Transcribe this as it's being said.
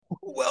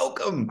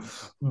Welcome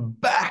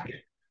back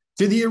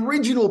to the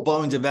original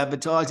bones of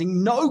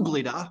advertising. No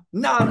glitter,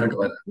 none, No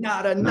glitter.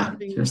 nada, No,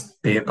 nothing. just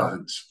bare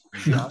bones.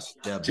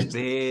 Just the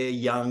bare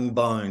young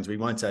bones. We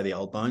won't say the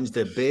old bones,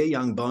 the bare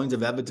young bones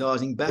of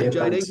advertising. Back,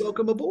 JD, bones.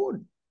 welcome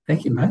aboard.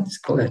 Thank you, mate.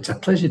 It's a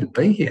pleasure to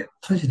be here.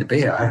 Pleasure to be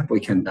here. I hope we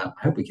can add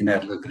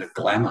a little bit of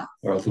glamour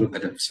or a little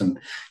bit of some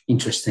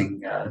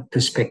interesting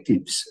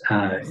perspectives.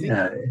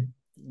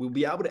 We'll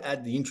be able to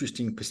add the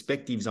interesting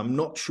perspectives. I'm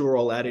not sure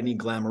I'll add any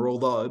glamour,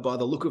 although by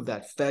the look of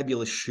that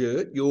fabulous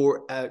shirt,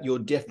 you're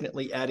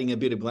definitely adding a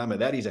bit of glamour.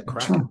 That is a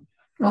cracker.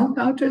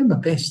 I'll do my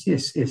best.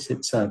 Yes.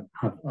 It's I've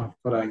got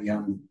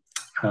a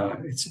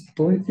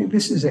I think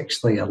this is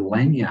actually a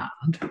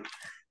lanyard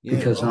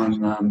because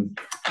I'm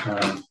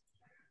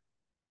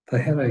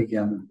they had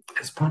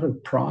as part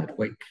of Pride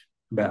Week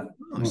about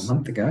a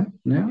month ago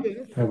now.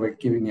 Yeah. They were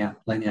giving out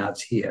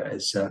lanyards here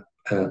as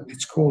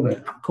it's called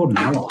an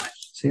ally.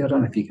 See, I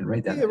don't know if you can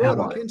read that. Yeah, right.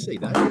 I can see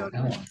that.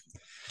 Ally.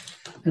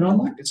 And I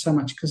liked it so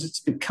much because it's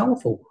a bit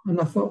colourful, and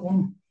I thought,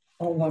 well,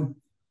 I'll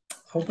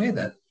wear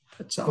that.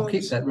 I'll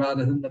keep that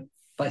rather than the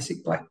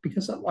basic black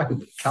because I like a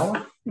bit of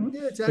colour.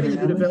 Yeah, it's adding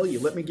a bit of value.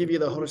 Let me give you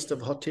the hottest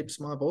of hot tips,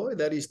 my boy.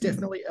 That is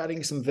definitely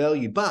adding some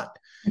value. But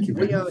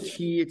we are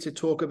here to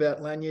talk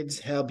about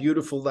lanyards, how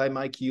beautiful they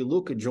make you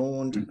look,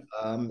 adorned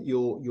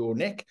your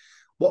neck.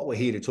 What we're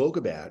here to talk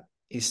about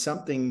is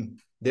something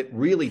that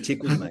really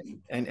tickled me.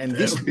 And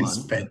this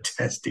is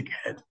fantastic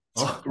ad.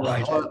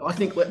 Great. I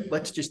think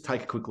let's just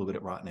take a quick look at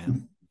it right now.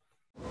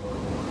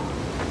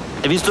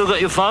 Have you still got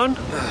your phone?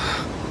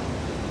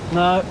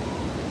 No.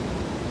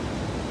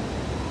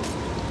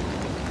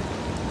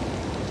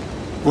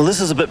 Well,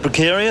 this is a bit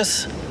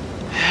precarious.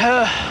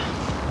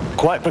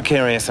 Quite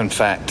precarious, in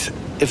fact.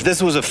 If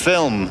this was a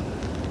film,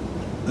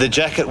 the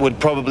jacket would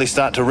probably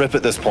start to rip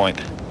at this point.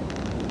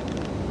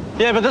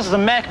 Yeah, but this is a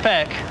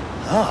MacPack.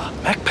 Ah,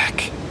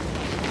 MacPack.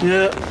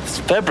 Yeah, this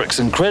fabric's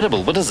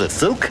incredible. What is it,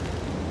 silk?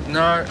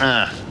 No.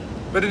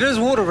 But it is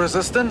water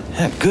resistant.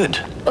 Yeah, good.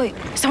 Oi,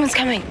 someone's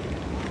coming.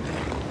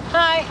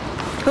 Hi.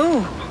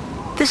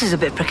 Oh, this is a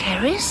bit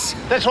precarious.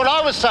 That's what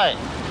I was saying.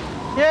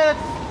 Yeah,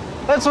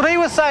 that's what he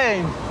was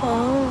saying.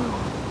 Oh.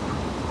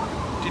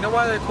 Do you know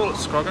why they call it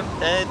scroggin?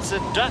 It's a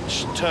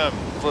Dutch term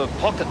for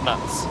pocket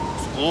nuts.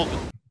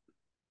 Scroggin.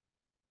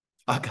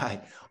 Okay,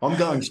 I'm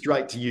going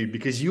straight to you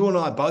because you and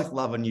I both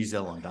love a New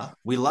Zealander.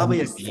 We love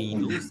our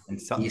jingles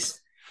and stuff. Yes.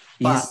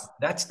 But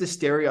that's the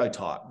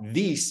stereotype.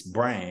 This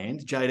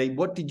brand, JD,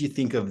 what did you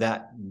think of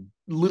that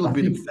little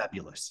bit of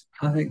fabulous?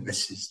 I think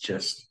this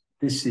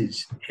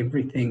is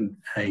everything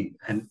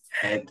an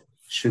ad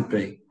should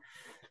be.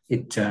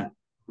 It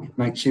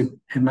makes you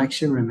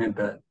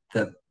remember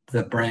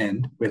the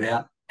brand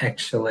without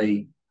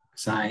actually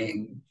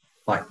saying,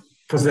 like,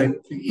 because in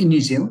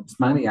New Zealand it's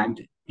mainly aimed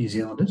at New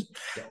Zealanders,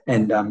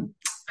 and in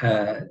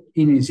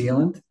New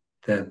Zealand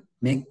the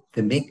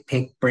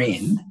MacPack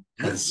brand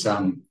is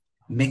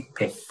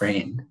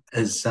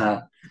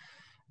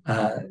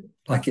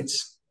like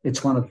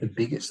it's one of the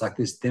biggest. Like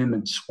there's Denim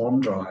and Swan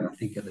Dry, I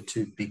think, are the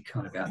two big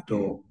kind of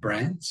outdoor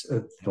brands,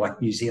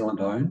 like New Zealand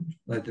owned.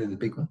 They do the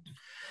big ones,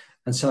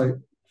 and so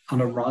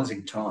on a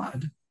rising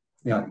tide,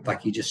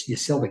 like you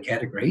sell the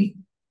category,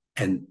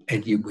 and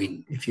you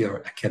win if you're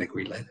a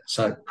category leader.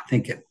 So I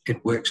think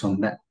it works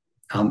on that.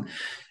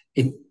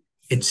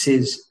 It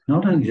says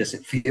not only does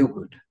it feel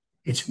good,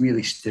 it's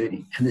really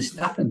sturdy, and there's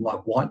nothing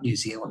like white New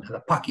Zealand and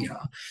the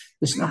Pakeha.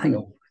 There's nothing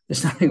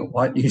a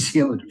white New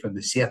Zealander from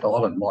the South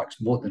Island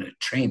likes more than a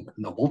tramp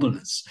in the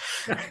wilderness,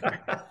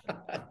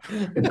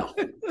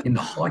 in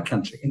the high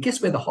country. And guess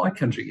where the high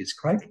country is,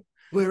 Craig?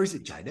 Where is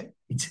it, JD?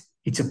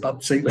 It's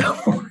above sea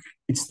level.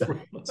 It's the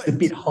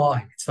bit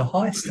high. It's the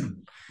highest.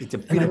 It's a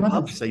bit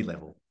above sea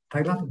level.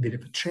 They love a bit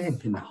of a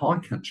tramp in the high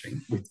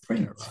country with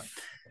friends,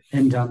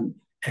 and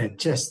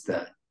it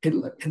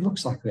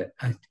looks like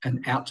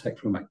an outtake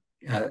from a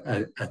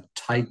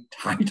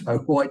Tato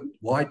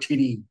white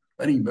titty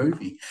bloody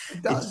movie.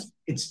 It does.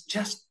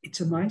 It's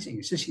amazing.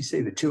 It's just you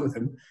see the two of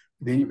them,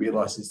 then you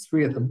realise there's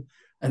three of them,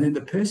 and then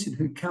the person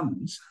who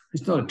comes,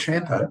 who's not a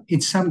tramper,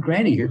 it's some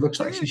granny who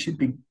looks like she should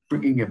be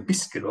bringing a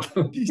biscuit or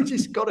something. She's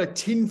just got a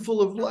tin full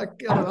of,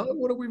 like, I don't know,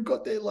 what have we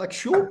got there, like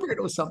shortbread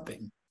or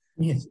something.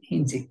 Yes,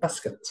 Hensick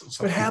biscuits or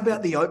something. But how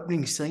about the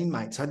opening scene,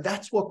 mate? So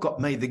that's what got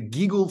me. The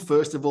giggle,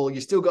 first of all.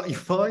 You still got your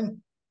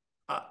phone?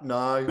 No.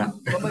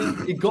 I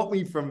mean, it got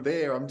me from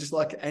there. I'm just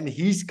like, and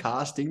his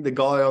casting, the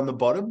guy on the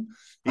bottom,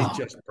 is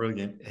just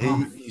brilliant. He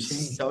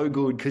is so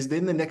good, because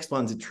then the next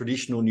one's a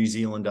traditional New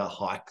Zealander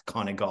hike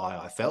kind of guy,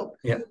 I felt.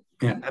 Yeah.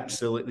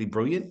 Absolutely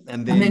brilliant.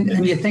 And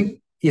then you think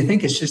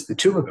it's just the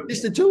two of them.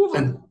 Just the two of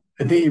them.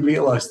 And then you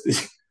realise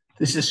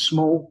there's a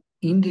small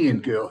Indian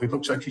girl who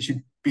looks like she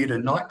should be at a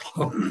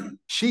nightclub.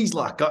 She's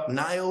like got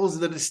nails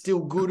that are still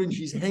good and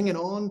she's hanging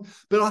on.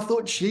 But I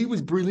thought she was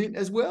brilliant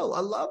as well. I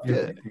loved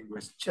it. It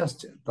was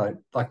just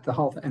like the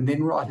whole thing. And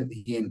then right at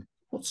the end,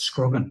 what's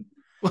scroggin?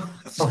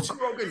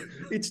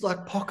 It's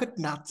like pocket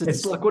nuts.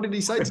 It's like, what did he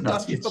say? It's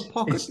Dutch for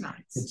pocket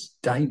nuts. It's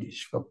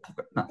Danish for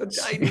pocket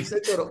nuts. Danish,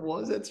 that's what it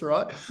was. That's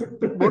right.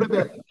 But what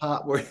about the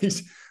part where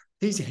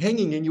he's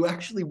hanging and you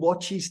actually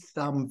watch his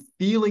thumb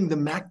feeling the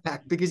Mac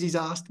pack because he's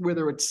asked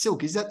whether it's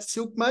silk. Is that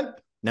silk, mate?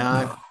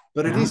 No,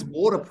 but it is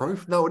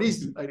waterproof. No, it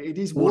is. It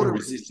is water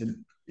resistant.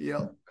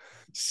 Yeah.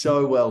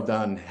 So well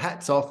done.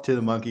 Hats off to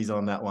the monkeys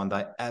on that one.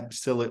 They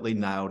absolutely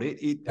nailed it.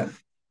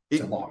 It's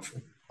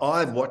delightful.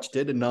 I've watched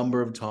it a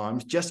number of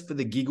times just for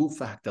the giggle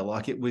factor.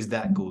 Like, it was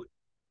that good.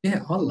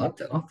 Yeah, I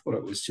loved it. I thought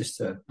it was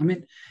just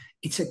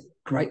it's a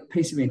great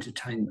piece of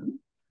entertainment.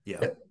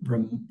 Yeah.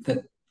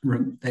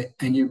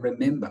 And you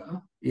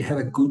remember, you have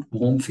a good,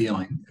 warm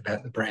feeling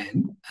about the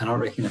brand. And I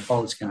reckon if I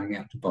was going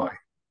out to buy a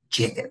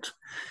jacket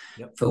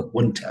for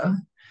winter,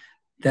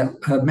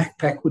 that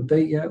MacPack would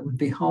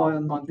be high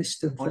on my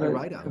list of on your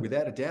radar,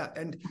 without a doubt.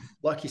 And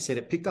like you said,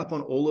 it picked up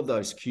on all of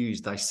those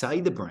cues. They say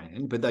the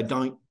brand, but they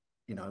don't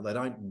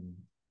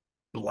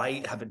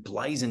have it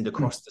blazoned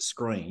across the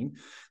screen.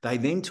 They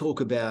then talk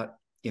about,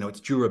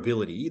 its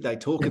durability. They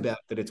talk about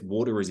that it's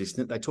water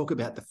resistant. They talk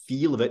about the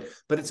feel of it,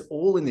 but it's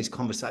all in this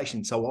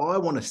conversation. So I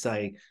want to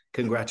say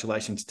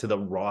congratulations to the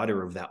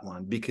writer of that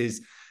one,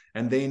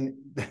 and then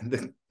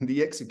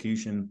the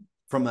execution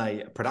from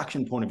a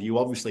production point of view,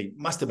 obviously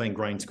must have been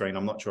green screen.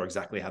 I'm not sure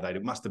exactly how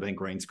it must have been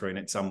green screen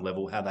at some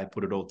level, how they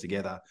put it all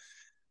together.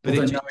 But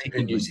knowing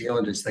the New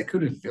Zealanders, they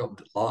could have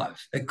filmed it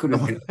live. It could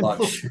have been live.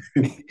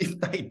 If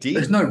they did,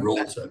 there's no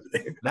rules over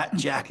there. That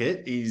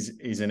jacket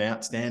is an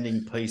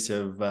outstanding piece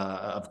of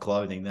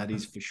clothing. That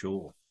is for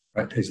sure.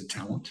 Great piece of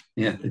talent.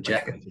 Yeah, the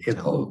jacket.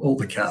 All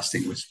the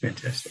casting was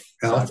fantastic.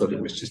 I thought it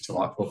was just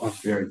delightful. I'm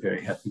very,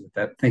 very happy with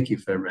that. Thank you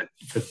for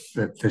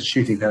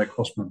shooting that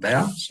across my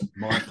bow.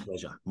 My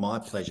pleasure. My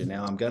pleasure.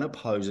 Now, I'm going to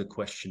pose a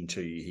question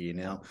to you here.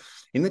 Now,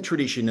 in the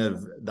tradition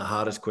of the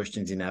hardest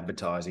questions in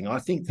advertising, I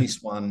think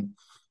this one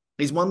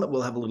is one that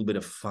we'll have a little bit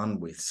of fun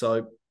with.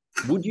 So,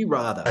 would you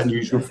rather...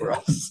 Unusual for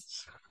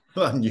us.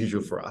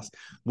 Unusual for us.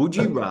 Would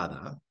you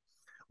rather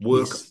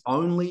work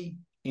only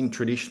in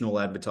traditional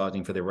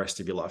advertising for the rest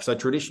of your life? So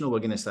traditional, we're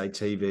going to say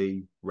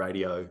TV,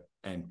 radio,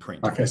 and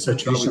print. Okay, so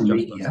traditional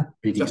media.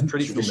 Just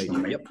traditional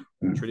media.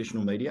 Yep.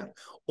 Traditional media.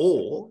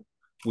 Or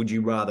would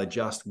you rather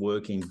just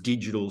work in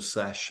digital /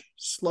 social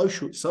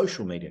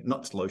media,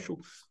 not social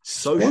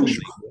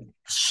media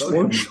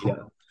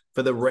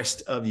for the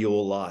rest of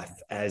your life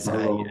as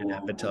an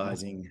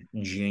advertising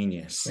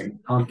genius?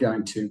 I'm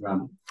going to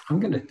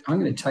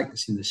take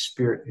this in the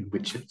spirit in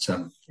which it's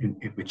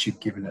in which you've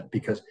given it,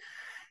 because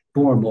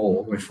more and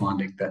more we're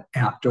finding that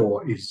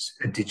outdoor is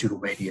a digital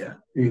media,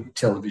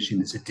 television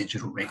is a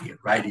digital media,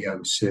 radio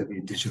is certainly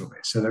a digital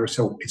media. So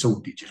it's all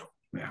digital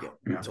now.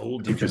 Yeah, it's all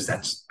digital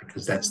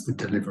because that's the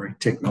delivery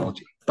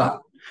technology.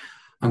 But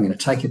I'm going to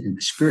take it in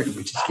the spirit in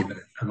which it's given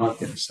it, and I'm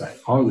going to say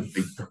I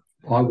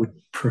would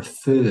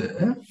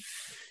prefer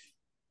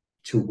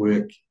to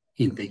work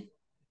in the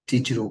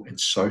digital and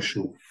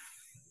social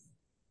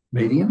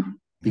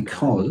medium,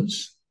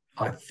 because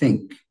I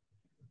think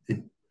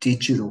the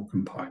digital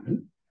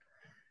component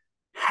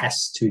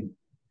has to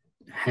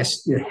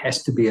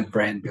be a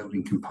brand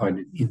building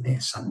component in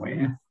there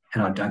somewhere,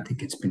 and I don't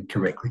think it's been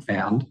correctly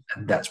found,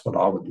 and that's what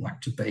I would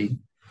like to be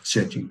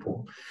searching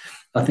for.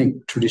 I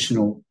think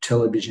traditional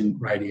television,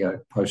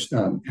 radio,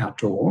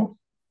 outdoor,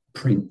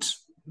 print,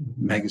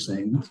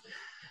 magazines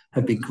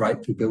have been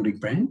great for building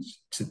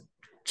brands to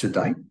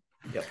date.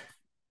 Yep.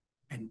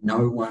 And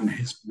no one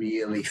has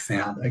really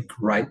found a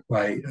great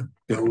way of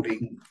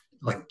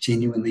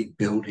genuinely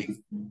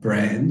building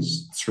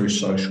brands through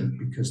social,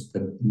 because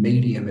the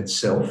medium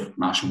itself,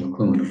 Marshall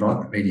McLuhan is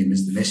right, the medium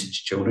is the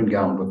message, children.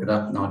 Go and look it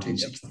up,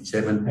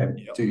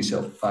 1967. Do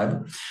yourself a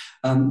favour.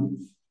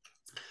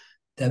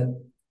 The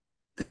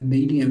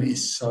medium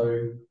is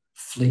so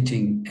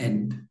fleeting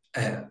and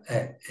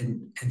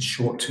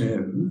short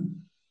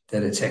term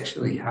that it's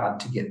actually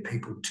hard to get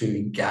people to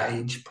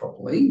engage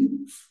properly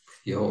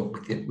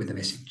with the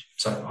message.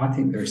 So I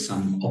think there is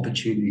some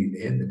opportunity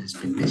there that has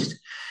been missed,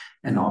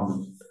 and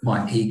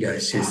my ego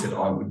says that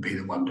I would be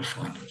the one to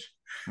find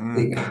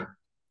it.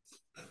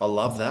 I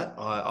love that.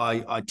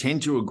 I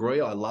tend to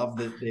agree. I love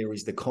that there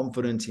is the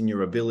confidence in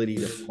your ability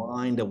to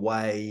find a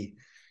way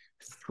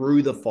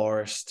through the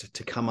forest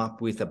to come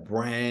up with a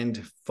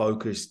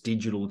brand-focused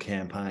digital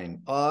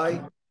campaign.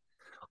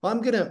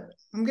 I'm gonna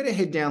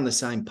head down the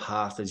same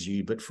path as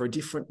you, but for a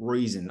different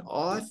reason.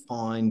 I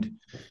find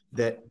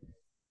that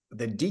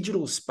the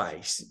digital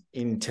space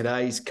in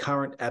today's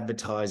current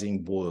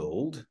advertising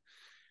world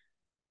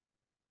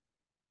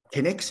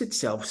connects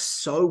itself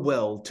so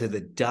well to the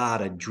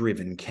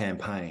data-driven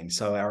campaign.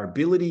 So our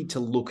ability to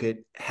look at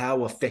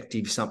how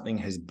effective something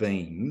has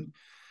been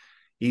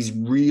is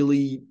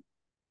really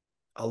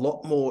a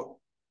lot more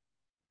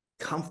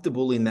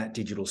comfortable in that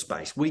digital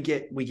space. We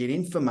get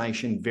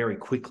information very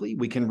quickly.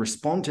 We can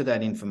respond to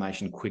that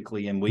information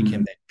quickly, and we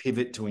can then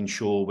pivot to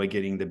ensure we're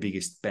getting the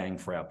biggest bang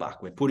for our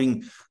buck. We're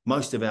putting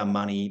most of our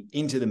money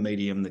into the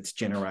medium that's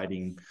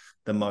generating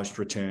the most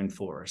return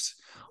for us.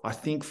 I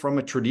think from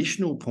a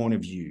traditional point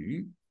of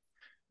view,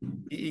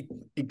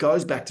 it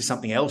goes back to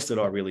something else that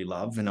I really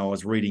love. And I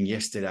was reading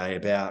yesterday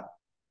about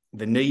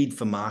the need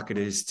for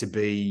marketers to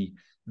be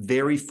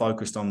very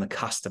focused on the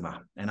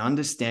customer and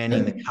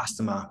understanding the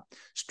customer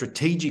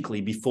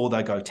strategically before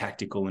they go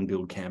tactical and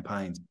build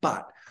campaigns.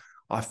 But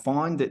I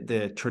find that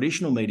the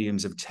traditional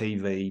mediums of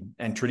TV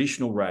and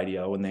traditional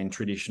radio and then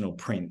traditional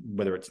print,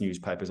 whether it's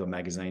newspapers or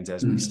magazines,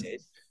 as we said,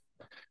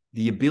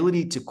 the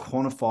ability to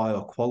quantify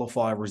or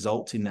qualify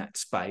results in that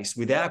space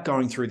without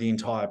going through the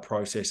entire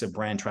process of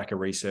brand tracker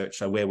research.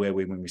 So where were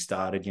we when we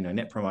started,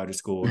 net promoter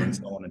score and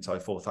so on and so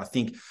forth. I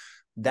think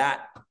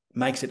that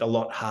makes it a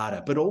lot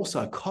harder, but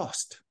also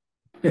cost.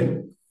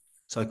 Yeah.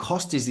 So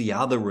cost is the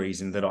other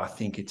reason that I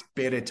think it's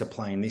better to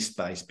play in this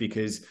space,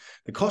 because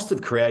the cost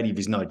of creative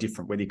is no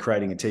different, whether you're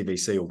creating a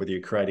TVC or whether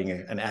you're creating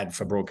an ad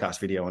for broadcast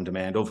video on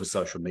demand or for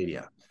social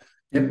media.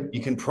 Yep.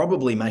 You can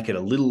probably make it a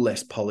little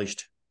less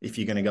polished if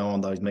you're going to go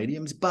on those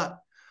mediums. But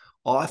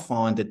I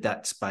find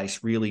that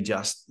space really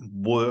just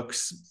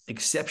works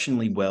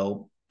exceptionally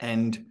well.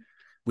 And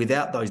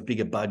without those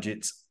bigger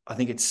budgets, I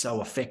think it's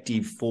so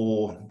effective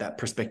for that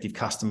prospective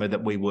customer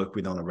that we work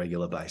with on a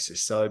regular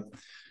basis. So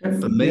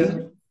for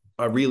me,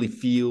 I really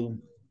feel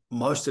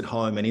most at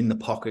home and in the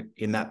pocket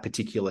in that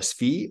particular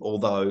sphere,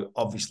 although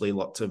obviously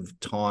lots of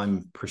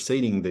time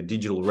preceding the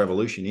digital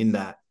revolution in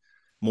that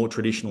more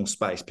traditional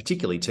space,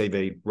 particularly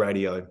TV,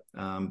 radio,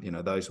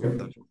 those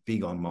were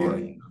big on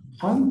my.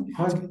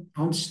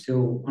 I'm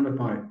still one of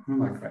my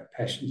great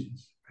passions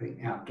is the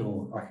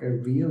outdoor, like a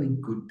really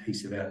good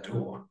piece of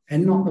outdoor,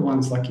 and not the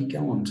ones like you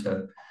go on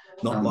to.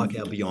 Not like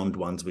our Beyond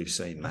ones we've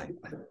seen, mate.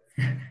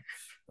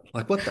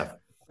 Like what the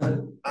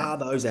are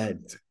those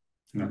ads?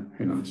 No,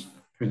 who knows?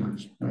 Who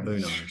knows? No. Who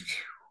knows?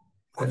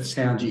 That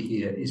sound you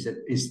hear is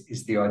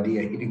the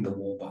idea hitting the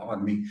wall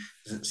behind me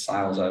as it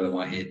sails over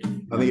my head.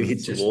 I think it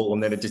hits the wall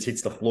and then it just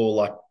hits the floor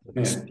like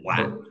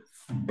splat.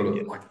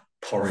 Like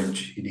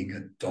porridge hitting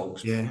a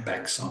dog's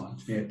backside.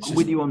 Yeah, I'm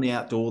with you on the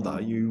outdoor though.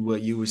 You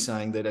were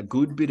saying that a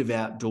good bit of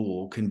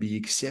outdoor can be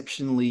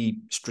exceptionally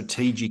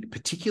strategic,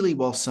 particularly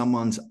while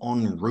someone's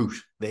en route.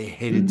 They're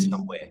headed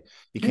somewhere.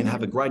 It can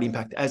have a great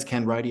impact, as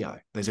can radio.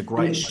 There's a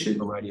great place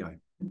for radio.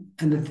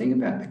 And the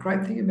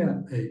great thing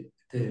about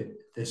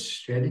the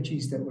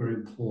strategies that were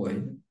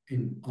employed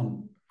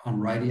on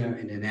radio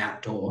and in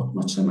outdoor,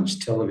 not so much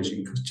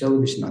television, because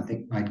television, I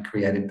think, made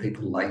creative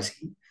people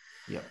lazy.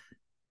 Yeah.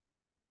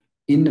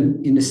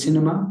 In the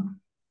cinema,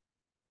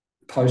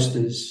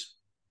 posters,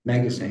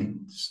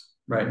 magazines,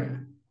 radio,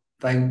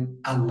 they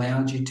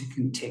allowed you to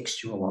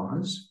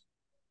contextualize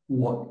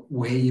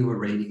where you were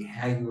reading,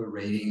 how you were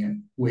reading it,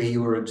 where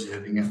you were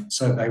observing it.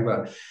 So they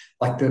were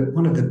like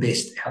one of the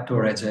best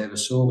outdoor ads I ever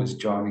saw was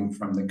driving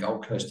from the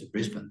Gold Coast to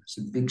Brisbane. It's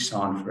a big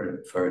sign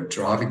for a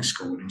driving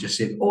school, and it just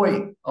said,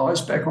 "Oi,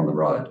 eyes back on the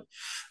road."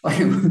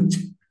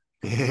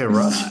 Yeah,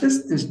 right. It's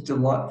just this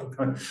delightful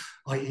kind of,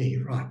 oh yeah,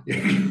 you're right.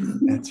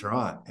 That's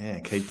right. Yeah,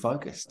 keep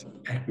focused.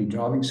 Acme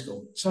driving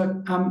school.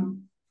 So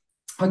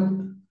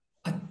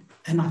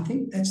I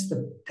think that's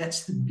the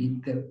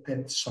bit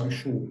that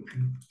social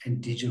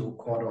and digital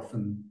quite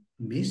often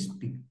miss,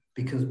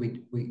 because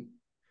we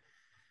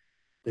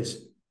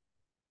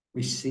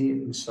see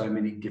it in so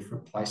many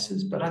different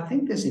places. But I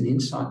think there's an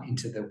insight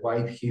into the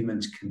way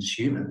humans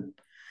consume it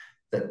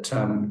that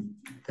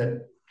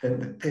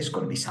there's got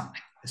to be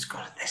something. There's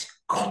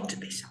got to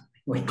be something.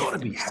 We've got to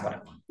be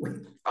having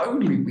it.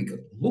 Only we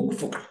could look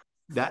for it.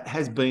 That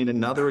has been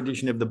another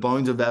edition of the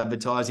Bones of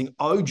Advertising,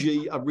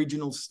 OG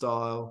original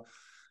style.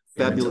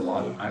 Fabulous.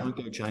 Don't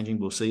go changing.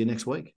 We'll see you next week.